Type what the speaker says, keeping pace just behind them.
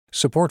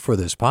Support for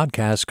this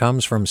podcast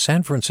comes from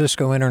San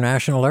Francisco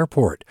International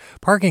Airport.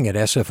 Parking at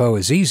SFO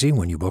is easy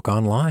when you book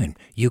online.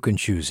 You can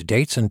choose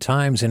dates and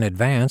times in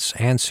advance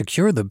and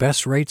secure the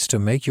best rates to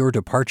make your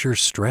departure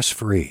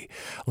stress-free.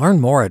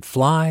 Learn more at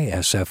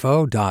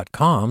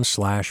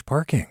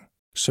flysfo.com/parking.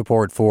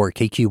 Support for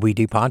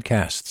KQED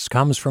podcasts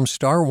comes from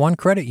Star One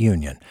Credit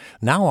Union,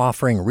 now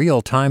offering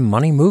real-time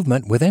money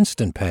movement with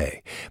Instant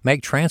Pay.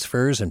 Make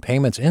transfers and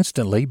payments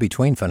instantly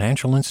between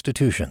financial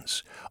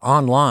institutions,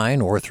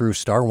 online or through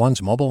Star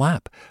One's mobile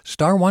app.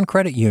 Star One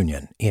Credit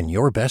Union, in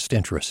your best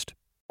interest.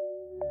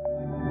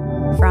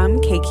 From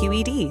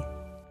KQED.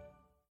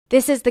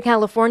 This is the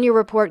California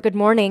Report. Good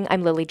morning.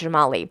 I'm Lily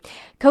Jamali.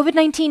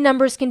 COVID-19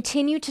 numbers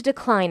continue to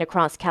decline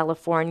across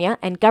California,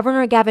 and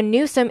Governor Gavin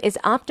Newsom is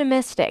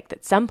optimistic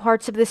that some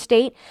parts of the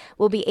state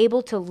will be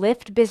able to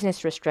lift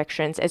business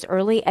restrictions as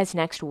early as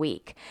next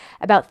week.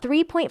 About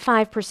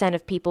 3.5%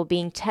 of people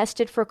being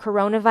tested for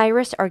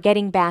coronavirus are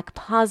getting back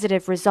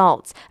positive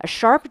results, a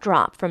sharp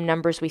drop from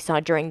numbers we saw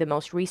during the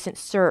most recent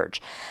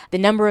surge. The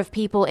number of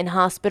people in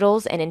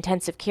hospitals and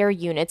intensive care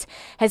units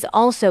has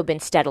also been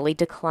steadily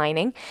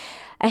declining.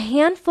 A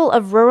handful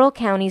of rural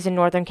counties in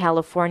Northern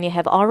California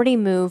have already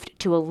moved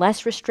to a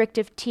less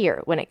restrictive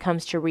tier when it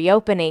comes to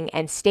reopening,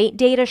 and state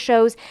data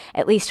shows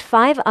at least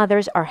 5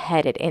 others are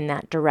headed in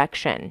that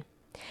direction.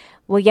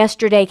 Well,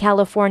 yesterday,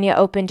 California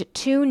opened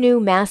 2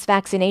 new mass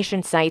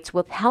vaccination sites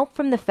with help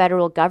from the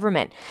federal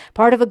government,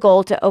 part of a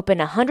goal to open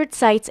 100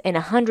 sites in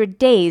 100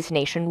 days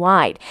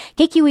nationwide.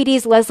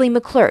 KQED's Leslie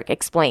McClurg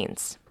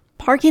explains.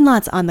 Parking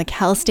lots on the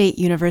Cal State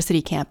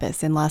University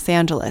campus in Los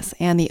Angeles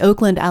and the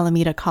Oakland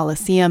Alameda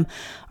Coliseum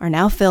are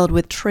now filled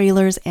with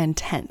trailers and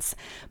tents.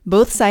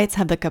 Both sites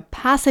have the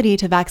capacity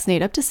to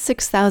vaccinate up to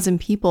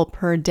 6,000 people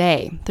per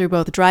day through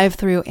both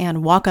drive-through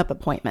and walk-up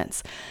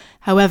appointments.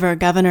 However,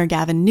 Governor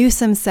Gavin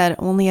Newsom said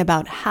only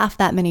about half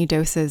that many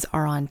doses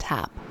are on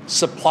tap.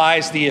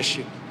 Supply's the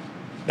issue.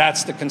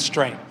 That's the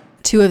constraint.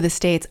 2 of the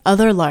state's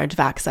other large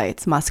vac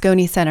sites,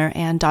 Moscone Center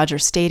and Dodger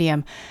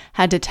Stadium,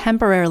 had to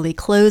temporarily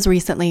close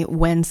recently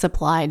when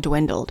supply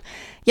dwindled.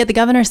 Yet the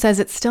governor says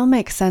it still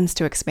makes sense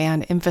to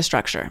expand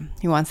infrastructure.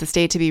 He wants the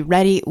state to be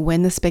ready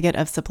when the spigot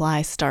of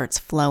supply starts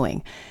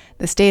flowing.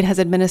 The state has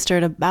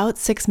administered about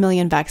 6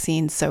 million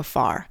vaccines so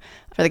far.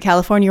 For the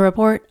California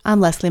Report, I'm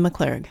Leslie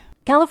McClurg.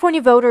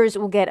 California voters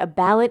will get a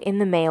ballot in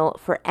the mail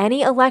for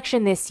any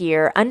election this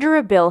year under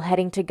a bill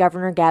heading to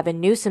Governor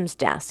Gavin Newsom's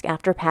desk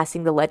after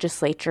passing the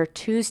legislature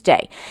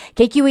Tuesday.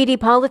 KQED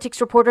politics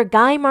reporter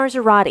Guy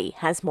Marzorati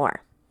has more.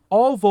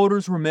 All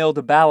voters were mailed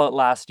a ballot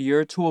last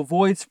year to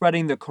avoid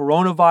spreading the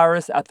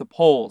coronavirus at the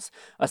polls.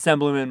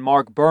 Assemblyman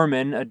Mark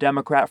Berman, a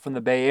Democrat from the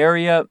Bay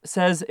Area,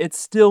 says it's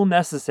still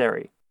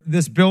necessary.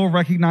 This bill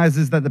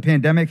recognizes that the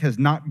pandemic has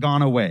not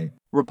gone away.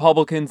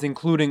 Republicans,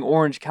 including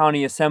Orange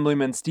County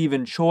Assemblyman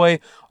Stephen Choi,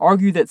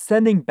 argue that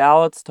sending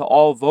ballots to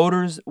all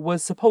voters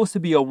was supposed to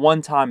be a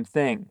one-time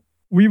thing.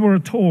 We were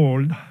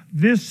told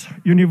this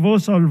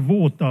universal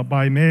vote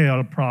by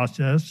mail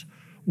process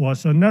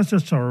was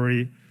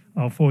necessary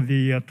for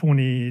the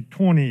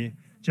 2020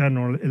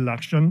 general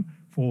election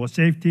for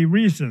safety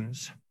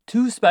reasons.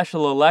 2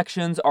 special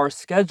elections are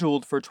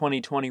scheduled for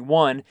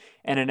 2021,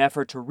 and an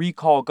effort to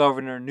recall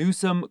Governor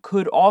Newsom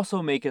could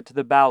also make it to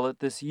the ballot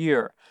this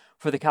year.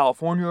 For the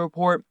California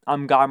Report,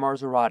 I'm Guy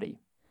Marzorati.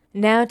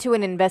 Now to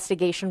an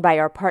investigation by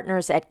our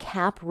partners at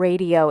Cap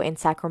Radio in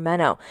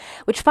Sacramento,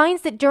 which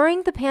finds that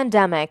during the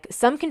pandemic,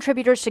 some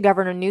contributors to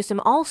Governor Newsom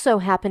also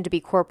happen to be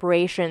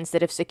corporations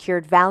that have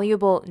secured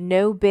valuable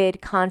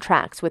no-bid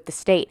contracts with the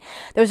state.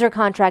 Those are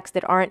contracts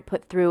that aren't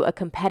put through a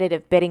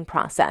competitive bidding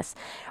process.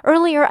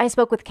 Earlier, I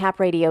spoke with Cap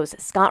Radio's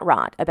Scott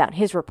Rott about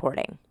his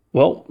reporting.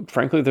 Well,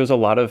 frankly, there's a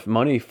lot of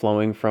money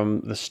flowing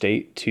from the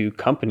state to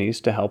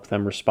companies to help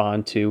them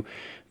respond to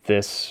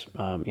this,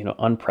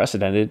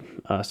 unprecedented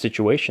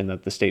situation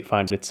that the state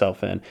finds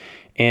itself in.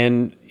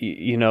 And,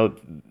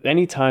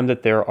 anytime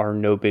that there are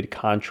no bid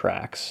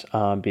contracts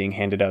being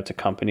handed out to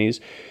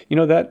companies,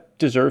 that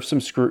deserves some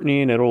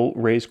scrutiny and it'll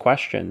raise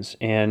questions.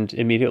 And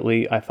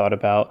immediately I thought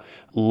about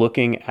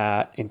looking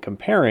at and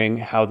comparing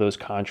how those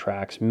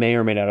contracts may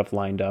or may not have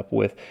lined up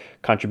with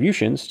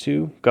contributions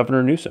to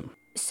Governor Newsom.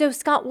 So,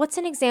 Scott, what's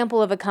an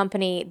example of a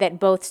company that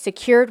both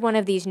secured one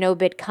of these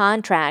no-bid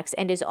contracts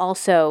and is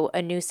also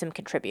a Newsom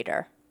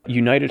contributor?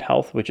 United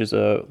Health, which is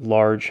a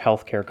large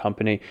healthcare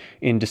company,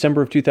 in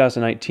December of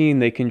 2019,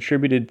 they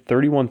contributed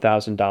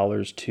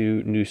 $31,000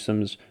 to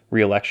Newsom's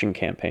reelection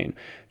campaign.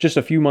 Just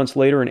a few months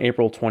later, in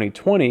April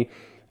 2020,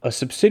 a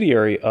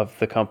subsidiary of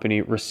the company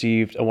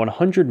received a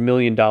 $100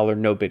 million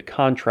no-bid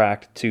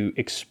contract to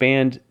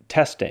expand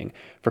testing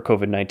for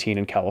COVID-19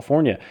 in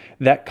California.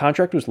 That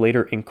contract was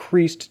later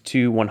increased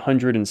to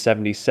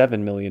 $177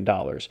 million.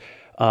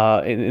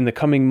 In the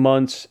coming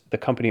months, the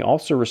company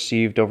also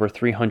received over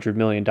 $300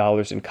 million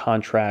in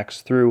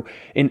contracts through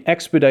an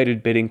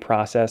expedited bidding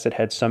process that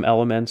had some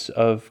elements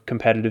of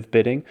competitive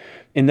bidding.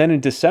 And then in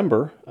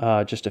December,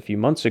 just a few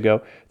months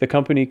ago, the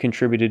company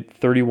contributed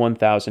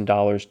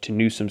 $31,000 to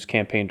Newsom's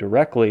campaign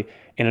directly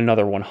and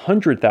another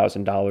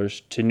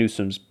 $100,000 to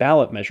Newsom's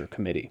ballot measure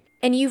committee.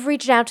 And you've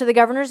reached out to the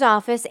governor's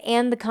office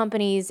and the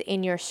companies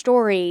in your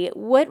story.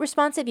 What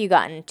response have you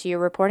gotten to your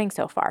reporting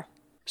so far?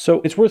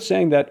 So it's worth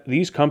saying that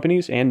these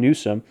companies and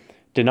Newsom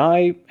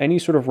deny any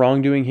sort of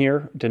wrongdoing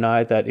here,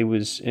 deny that it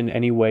was in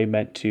any way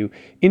meant to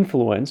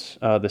influence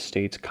the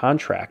state's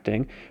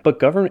contracting. But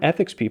government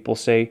ethics people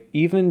say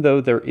even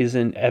though there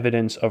isn't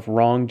evidence of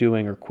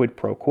wrongdoing or quid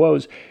pro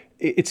quos,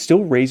 it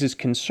still raises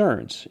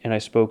concerns. And I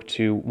spoke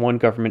to one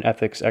government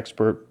ethics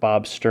expert,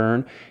 Bob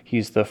Stern.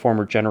 He's the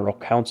former general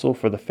counsel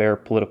for the Fair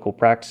Political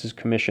Practices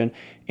Commission.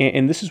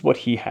 And this is what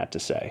he had to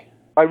say.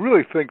 I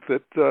really think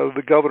that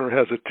the governor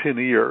has a tin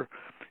ear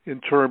in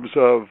terms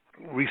of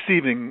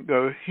receiving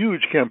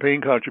huge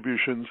campaign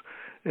contributions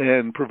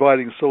and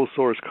providing sole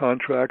source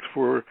contracts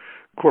for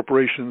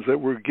corporations that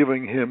were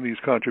giving him these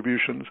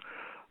contributions.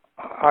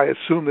 I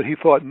assume that he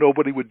thought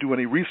nobody would do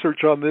any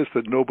research on this,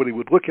 that nobody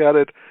would look at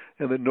it,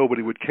 and that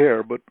nobody would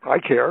care. But I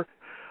care.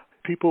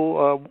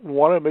 People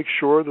want to make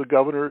sure the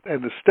governor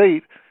and the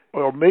state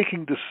are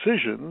making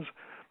decisions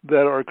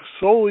that are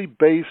solely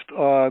based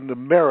on the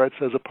merits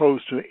as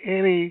opposed to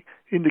any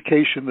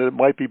indication that it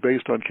might be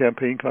based on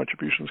campaign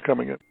contributions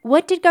coming in.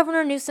 What did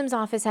Governor Newsom's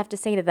office have to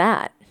say to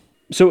that?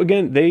 So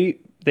again, they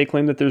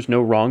claim that there's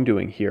no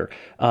wrongdoing here.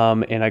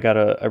 And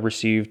I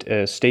received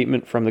a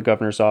statement from the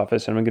governor's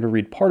office, and I'm going to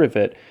read part of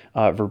it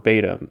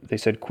verbatim. They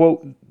said,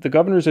 quote, "The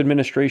governor's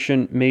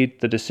administration made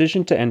the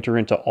decision to enter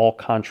into all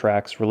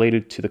contracts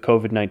related to the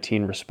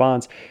COVID-19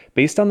 response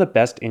based on the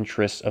best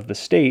interests of the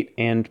state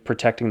and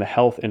protecting the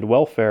health and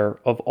welfare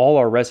of all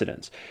our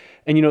residents."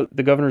 And,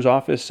 the governor's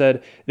office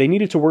said they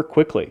needed to work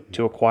quickly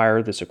to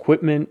acquire this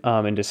equipment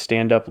and to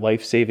stand up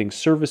life-saving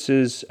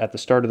services at the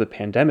start of the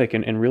pandemic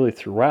and really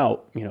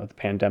throughout, the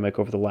pandemic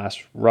over the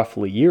last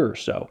roughly year or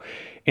so.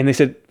 And they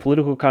said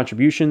political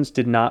contributions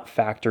did not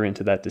factor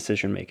into that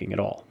decision-making at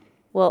all.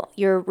 Well,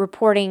 your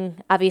reporting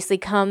obviously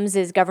comes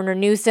as Governor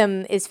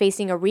Newsom is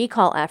facing a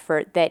recall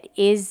effort that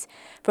is,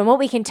 from what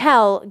we can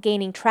tell,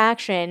 gaining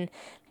traction.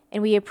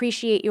 And we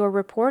appreciate your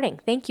reporting.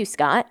 Thank you,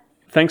 Scott.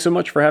 Thanks so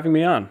much for having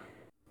me on.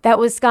 That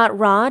was Scott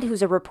Rodd,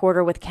 who's a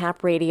reporter with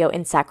Cap Radio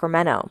in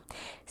Sacramento.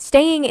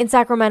 Staying in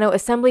Sacramento,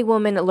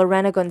 Assemblywoman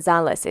Lorena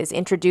Gonzalez is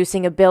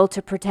introducing a bill to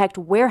protect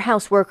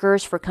warehouse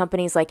workers for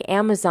companies like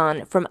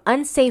Amazon from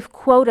unsafe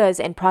quotas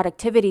and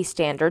productivity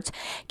standards.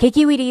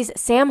 KQED's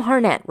Sam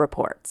Harnett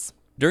reports.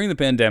 During the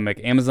pandemic,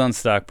 Amazon's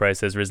stock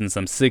price has risen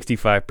some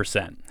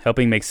 65%,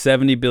 helping make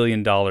 $70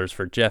 billion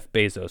for Jeff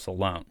Bezos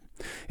alone.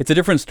 It's a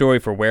different story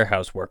for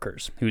warehouse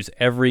workers, whose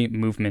every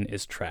movement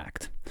is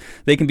tracked.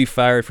 They can be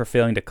fired for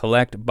failing to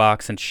collect,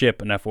 box, and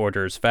ship enough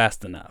orders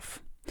fast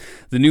enough.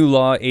 The new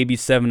law, AB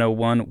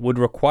 701, would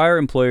require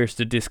employers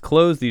to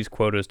disclose these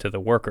quotas to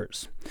the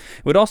workers.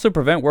 It would also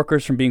prevent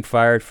workers from being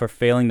fired for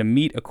failing to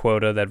meet a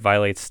quota that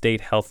violates state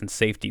health and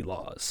safety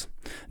laws.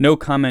 No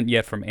comment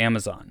yet from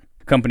Amazon.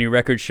 Company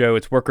records show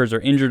its workers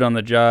are injured on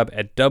the job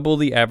at double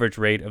the average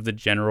rate of the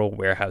general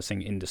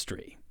warehousing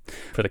industry.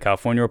 For the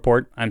California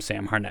Report, I'm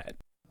Sam Harnett.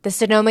 The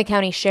Sonoma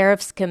County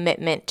Sheriff's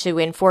commitment to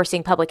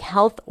enforcing public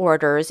health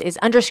orders is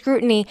under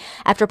scrutiny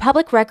after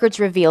public records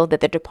revealed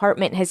that the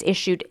department has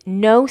issued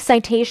no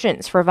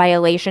citations for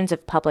violations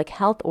of public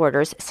health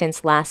orders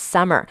since last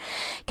summer.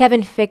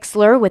 Kevin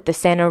Fixler with the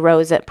Santa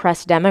Rosa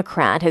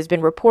Press-Democrat has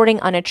been reporting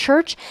on a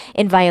church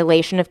in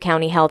violation of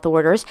county health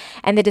orders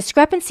and the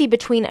discrepancy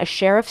between a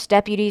sheriff's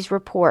deputy's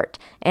report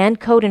and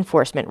code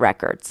enforcement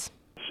records.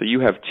 So you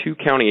have two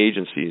county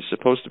agencies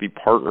supposed to be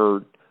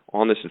partnered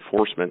on this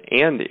enforcement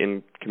and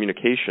in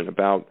communication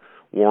about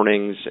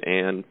warnings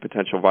and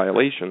potential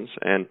violations,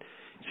 and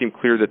it seemed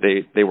clear that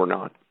they were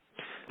not.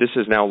 This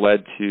has now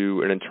led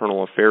to an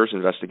internal affairs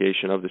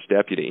investigation of this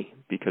deputy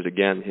because,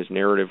 again, his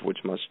narrative was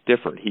much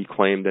different. He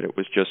claimed that it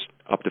was just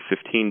up to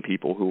 15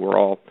 people who were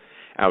all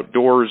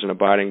outdoors and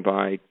abiding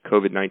by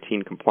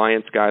COVID-19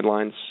 compliance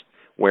guidelines,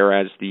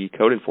 whereas the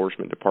Code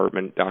Enforcement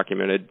Department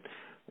documented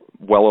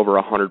well over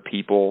 100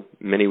 people,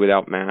 many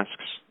without masks,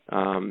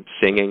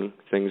 singing,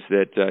 things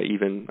that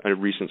even a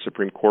recent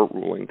Supreme Court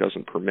ruling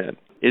doesn't permit.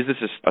 Is this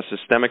a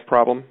systemic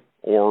problem,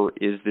 or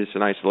is this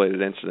an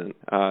isolated incident?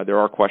 There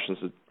are questions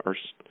that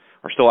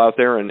are still out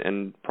there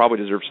and probably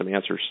deserve some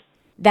answers.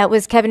 That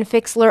was Kevin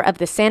Fixler of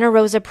the Santa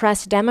Rosa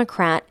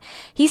Press-Democrat.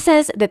 He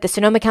says that the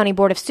Sonoma County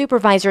Board of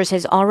Supervisors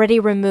has already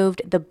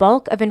removed the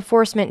bulk of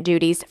enforcement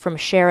duties from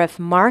Sheriff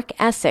Mark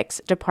Essex'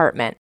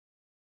 department.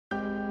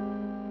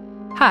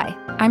 Hi,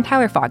 I'm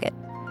Tyler Foggett.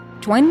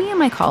 Join me and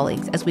my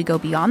colleagues as we go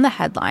beyond the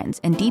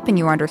headlines and deepen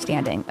your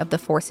understanding of the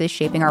forces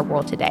shaping our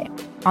world today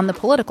on The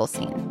Political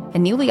Scene, a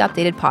newly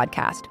updated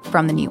podcast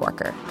from The New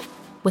Yorker.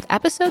 With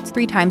episodes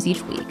 3 times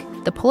each week,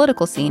 The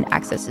Political Scene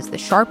accesses the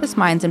sharpest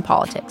minds in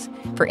politics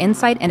for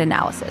insight and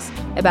analysis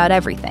about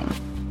everything,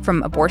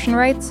 from abortion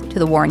rights to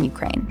the war in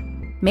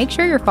Ukraine. Make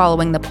sure you're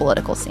following The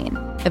Political Scene,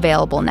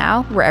 available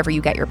now wherever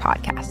you get your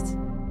podcasts.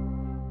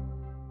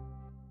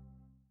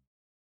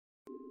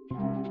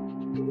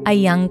 A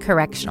young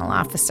correctional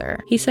officer.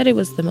 He said it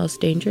was the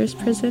most dangerous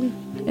prison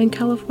in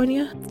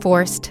California.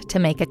 Forced to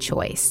make a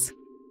choice.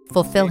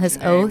 Fulfill his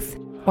oath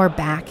or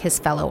back his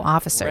fellow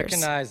officers.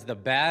 Recognize the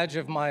badge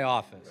of my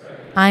office.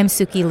 I'm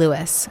Suki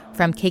Lewis.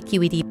 From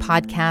KQED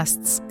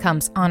Podcasts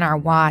comes On Our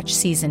Watch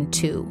Season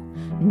 2,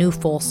 New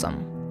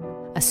Folsom.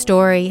 A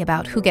story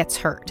about who gets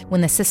hurt when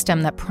the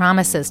system that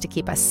promises to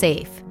keep us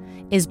safe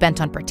is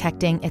bent on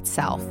protecting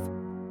itself.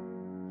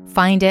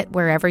 Find it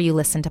wherever you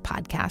listen to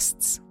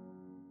podcasts.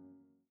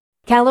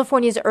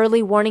 California's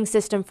early warning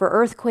system for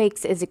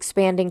earthquakes is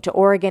expanding to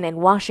Oregon and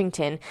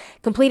Washington,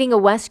 completing a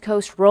West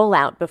Coast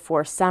rollout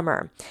before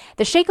summer.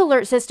 The Shake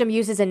Alert system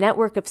uses a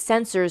network of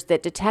sensors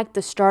that detect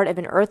the start of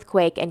an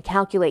earthquake and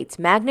calculates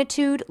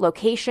magnitude,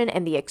 location,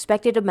 and the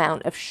expected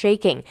amount of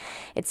shaking.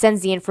 It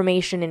sends the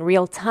information in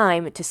real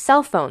time to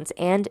cell phones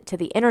and to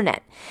the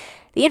internet.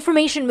 The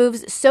information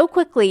moves so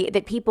quickly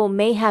that people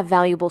may have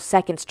valuable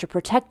seconds to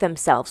protect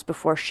themselves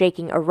before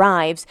shaking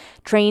arrives.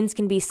 Trains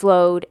can be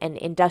slowed and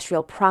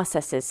industrial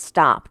processes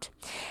stopped.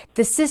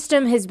 The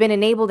system has been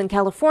enabled in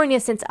California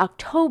since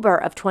October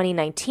of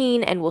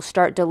 2019 and will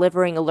start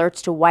delivering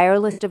alerts to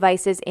wireless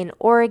devices in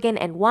Oregon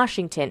and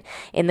Washington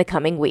in the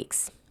coming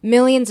weeks.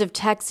 Millions of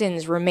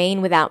Texans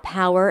remain without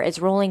power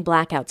as rolling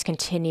blackouts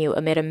continue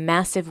amid a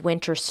massive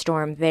winter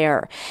storm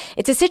there.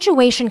 It's a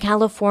situation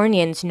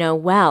Californians know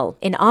well.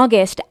 In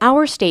August,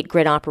 our state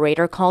grid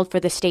operator called for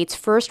the state's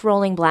first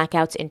rolling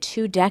blackouts in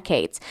 2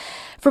 decades.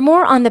 For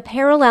more on the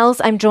parallels,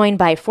 I'm joined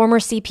by former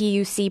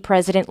CPUC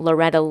President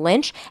Loretta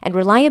Lynch and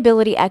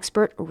reliability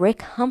expert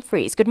Rick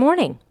Humphreys. Good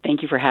morning.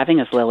 Thank you for having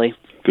us, Lily.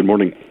 Good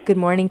morning. Good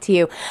morning to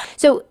you.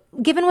 So,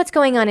 given what's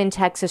going on in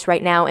Texas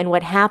right now and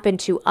what happened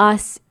to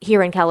us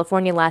here in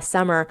California last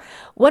summer,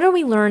 what are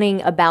we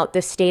learning about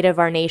the state of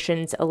our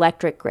nation's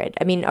electric grid?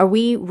 I mean, are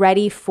we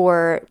ready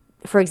for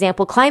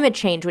example, climate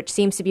change, which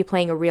seems to be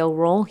playing a real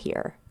role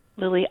here?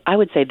 Lily, I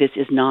would say this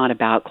is not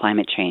about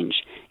climate change.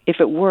 If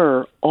it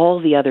were,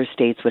 all the other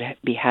states would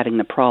be having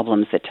the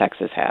problems that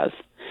Texas has.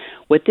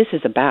 What this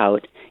is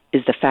about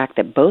is the fact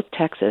that both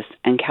Texas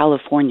and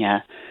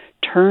California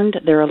turned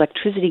their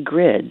electricity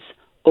grids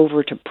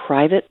over to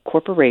private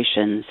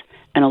corporations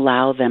and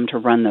allow them to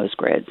run those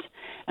grids.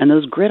 And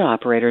those grid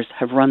operators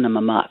have run them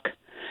amok.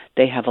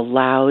 They have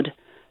allowed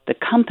the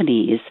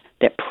companies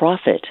that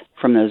profit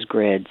from those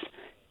grids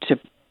to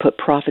put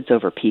profits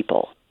over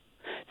people.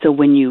 So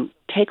when you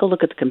take a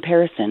look at the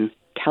comparison,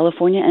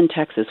 California and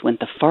Texas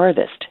went the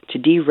farthest to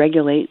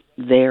deregulate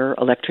their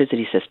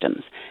electricity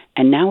systems.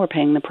 And now we're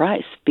paying the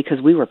price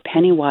because we were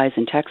penny wise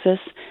in Texas,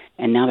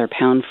 and now they're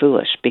pound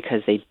foolish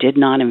because they did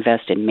not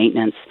invest in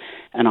maintenance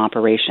and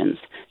operations,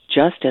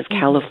 just as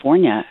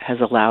California has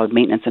allowed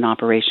maintenance and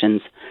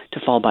operations to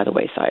fall by the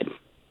wayside.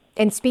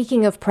 And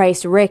speaking of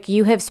price, Rick,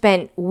 you have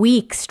spent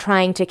weeks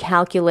trying to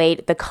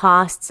calculate the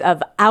costs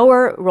of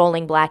our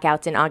rolling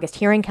blackouts in August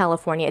here in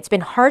California. It's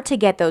been hard to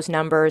get those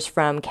numbers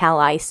from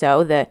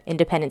CalISO, the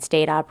independent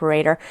state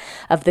operator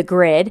of the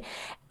grid.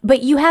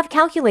 But you have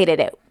calculated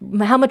it.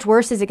 How much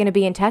worse is it going to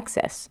be in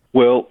Texas?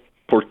 Well,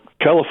 for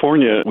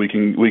California, we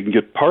can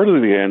get part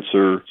of the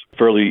answer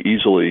fairly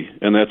easily,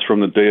 and that's from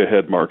the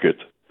day-ahead market.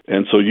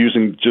 And so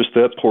using just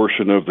that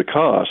portion of the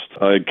cost,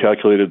 I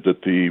calculated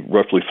that the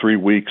roughly 3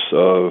 weeks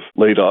of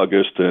late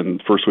August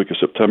and first week of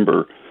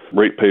September,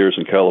 ratepayers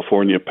in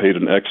California paid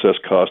an excess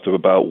cost of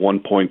about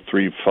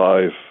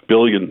 $1.35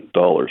 billion.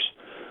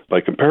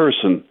 By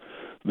comparison,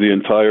 the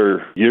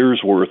entire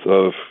year's worth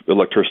of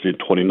electricity in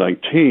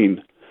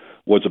 2019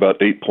 was about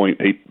 $8.8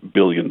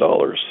 billion.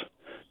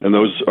 And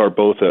those are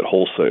both at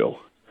wholesale.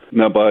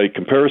 Now, by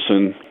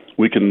comparison,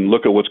 we can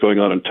look at what's going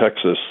on in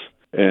Texas,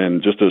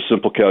 and just a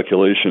simple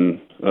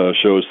calculation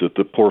shows that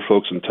the poor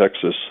folks in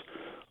Texas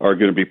are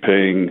going to be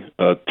paying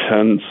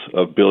tens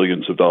of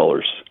billions of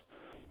dollars.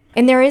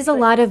 And there is a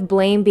lot of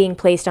blame being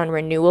placed on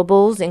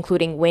renewables,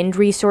 including wind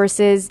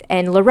resources.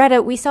 And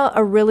Loretta, we saw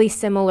a really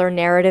similar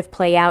narrative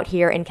play out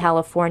here in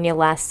California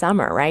last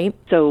summer, right?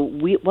 So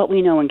what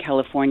we know in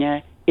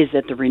California is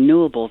that the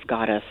renewables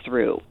got us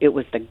through. It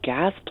was the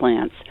gas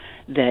plants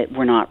that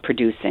were not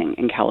producing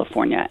in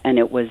California, and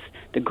it was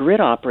the grid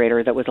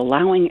operator that was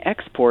allowing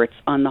exports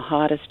on the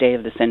hottest day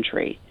of the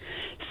century.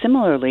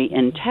 Similarly,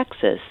 in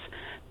Texas,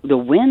 the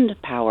wind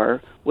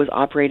power was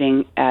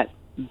operating at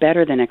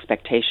better than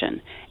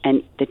expectation,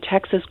 and the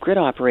Texas grid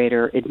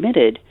operator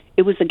admitted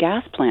it was the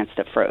gas plants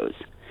that froze.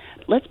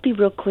 Let's be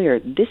real clear.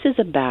 This is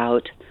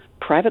about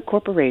private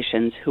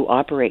corporations who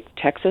operate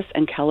Texas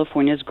and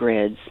California's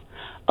grids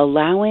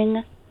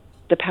allowing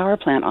the power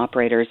plant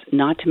operators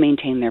not to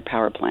maintain their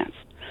power plants.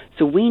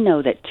 So we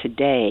know that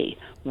today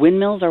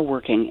windmills are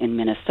working in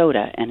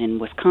Minnesota and in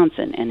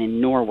Wisconsin and in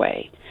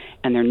Norway,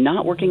 and they're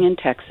not working in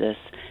Texas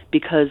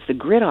because the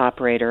grid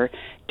operator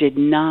did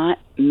not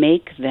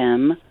make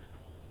them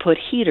put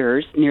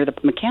heaters near the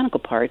mechanical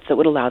parts that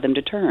would allow them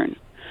to turn.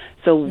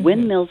 So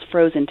windmills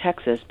froze in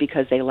Texas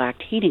because they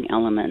lacked heating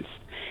elements,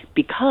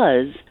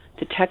 because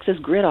the Texas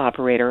grid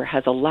operator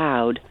has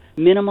allowed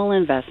minimal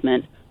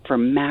investment for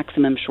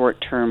maximum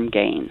short-term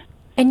gain.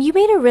 And you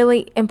made a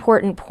really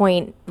important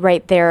point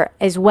right there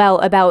as well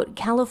about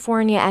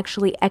California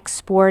actually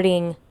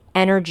exporting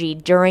energy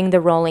during the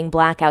rolling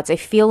blackouts. I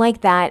feel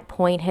like that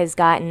point has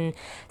gotten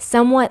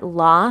somewhat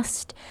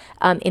lost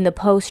in the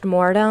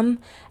post-mortem.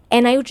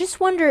 And I just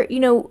wonder,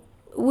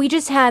 We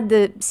just had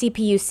the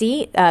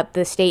CPUC,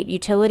 the state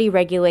utility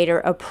regulator,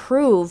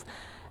 approve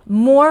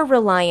more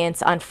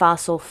reliance on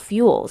fossil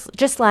fuels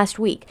just last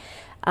week.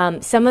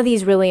 Some of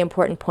these really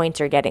important points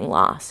are getting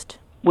lost.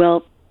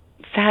 Well,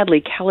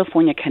 sadly,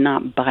 California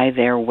cannot buy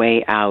their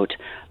way out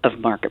of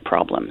market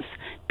problems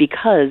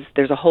because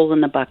there's a hole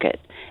in the bucket.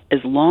 As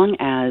long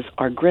as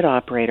our grid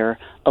operator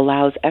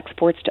allows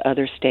exports to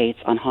other states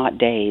on hot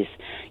days,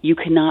 you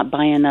cannot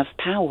buy enough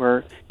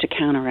power to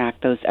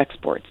counteract those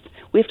exports.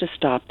 We have to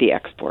stop the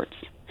exports.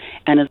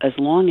 And as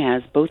long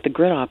as both the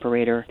grid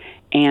operator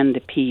and the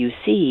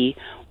PUC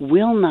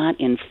will not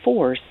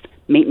enforce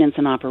maintenance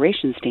and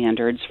operation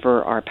standards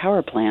for our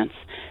power plants,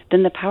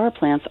 then the power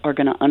plants are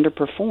going to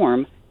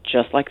underperform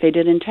just like they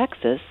did in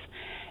Texas,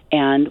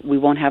 and we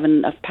won't have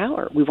enough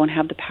power. We won't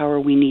have the power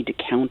we need to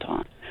count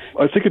on.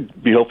 I think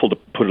it'd be helpful to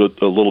put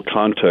a little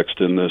context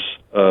in this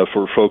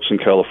for folks in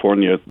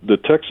California. The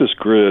Texas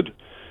grid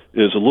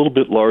is a little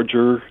bit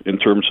larger in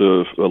terms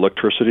of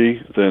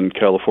electricity than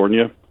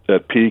California.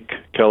 At peak,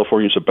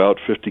 California is about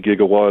 50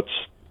 gigawatts.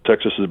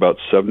 Texas is about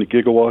 70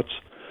 gigawatts.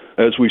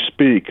 As we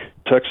speak,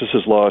 Texas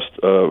has lost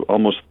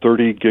almost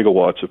 30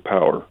 gigawatts of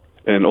power,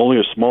 and only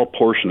a small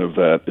portion of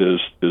that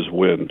is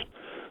wind.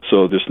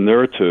 So this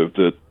narrative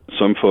that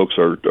some folks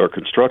are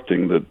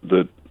constructing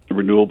that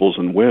renewables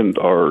and wind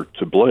are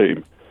to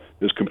blame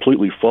is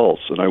completely false,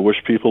 and I wish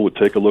people would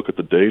take a look at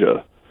the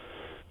data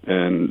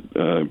and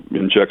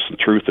inject some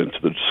truth into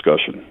the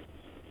discussion.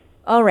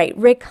 All right,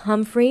 Rick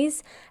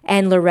Humphreys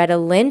and Loretta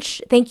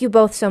Lynch, thank you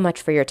both so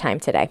much for your time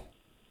today.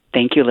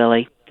 Thank you,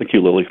 Lily. Thank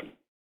you, Lily.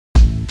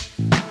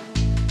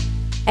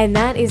 And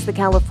that is the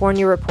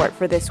California Report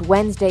for this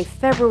Wednesday,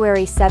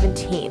 February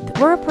 17th.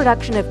 We're a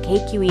production of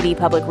KQED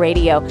Public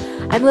Radio.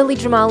 I'm Lily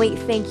Jamali.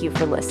 Thank you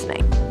for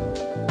listening.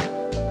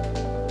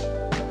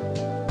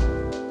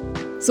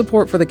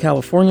 Support for the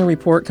California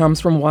Report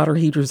comes from Water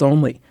Heaters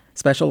Only,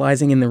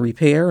 specializing in the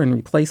repair and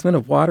replacement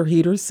of water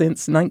heaters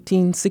since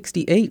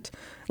 1968.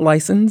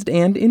 Licensed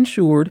and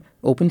insured,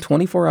 open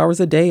 24 hours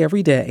a day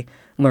every day.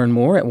 Learn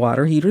more at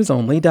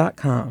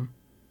waterheatersonly.com.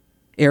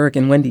 Eric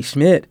and Wendy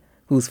Schmidt,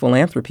 whose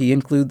philanthropy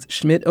includes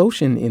Schmidt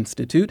Ocean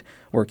Institute,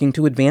 working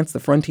to advance the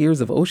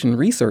frontiers of ocean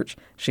research,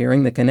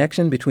 sharing the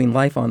connection between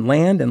life on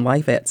land and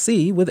life at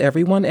sea with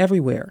everyone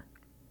everywhere.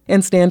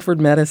 And Stanford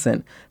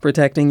Medicine,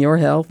 protecting your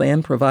health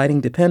and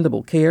providing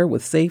dependable care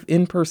with safe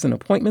in-person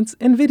appointments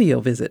and video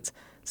visits.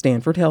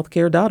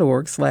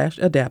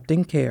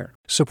 StanfordHealthcare.org/adaptingcare.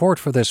 Support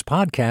for this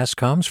podcast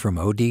comes from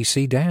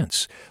ODC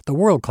Dance. The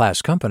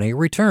world-class company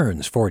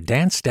returns for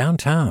Dance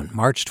Downtown,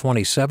 March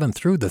 27th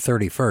through the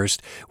 31st,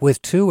 with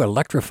 2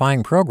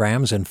 electrifying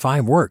programs in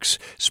 5 works,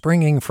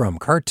 springing from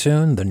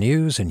cartoon, the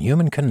news, and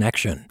human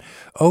connection.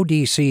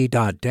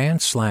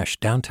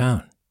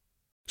 odc.dance/downtown.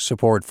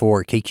 Support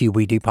for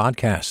KQED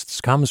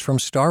podcasts comes from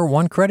Star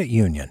One Credit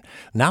Union,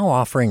 now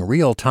offering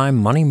real-time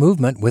money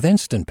movement with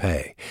Instant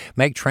Pay.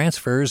 Make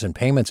transfers and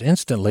payments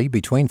instantly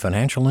between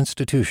financial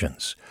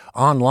institutions,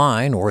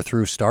 online or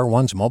through Star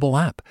One's mobile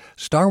app.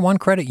 Star One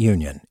Credit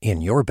Union, in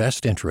your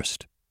best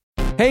interest.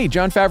 Hey,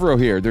 Jon Favreau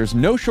here. There's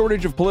no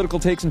shortage of political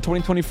takes in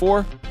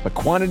 2024, but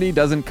quantity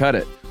doesn't cut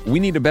it. We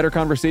need a better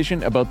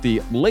conversation about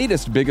the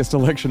latest biggest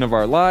election of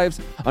our lives.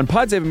 On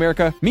Pod Save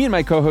America, me and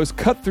my co-hosts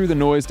cut through the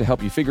noise to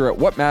help you figure out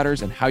what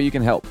matters and how you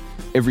can help.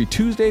 Every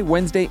Tuesday,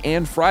 Wednesday,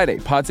 and Friday,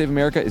 Pod Save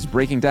America is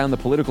breaking down the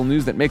political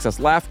news that makes us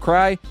laugh,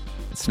 cry,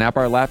 and snap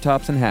our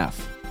laptops in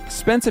half.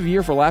 Expensive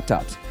year for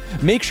laptops.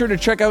 Make sure to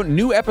check out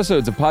new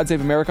episodes of Pod Save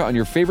America on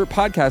your favorite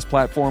podcast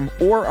platform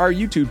or our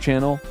YouTube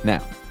channel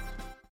now.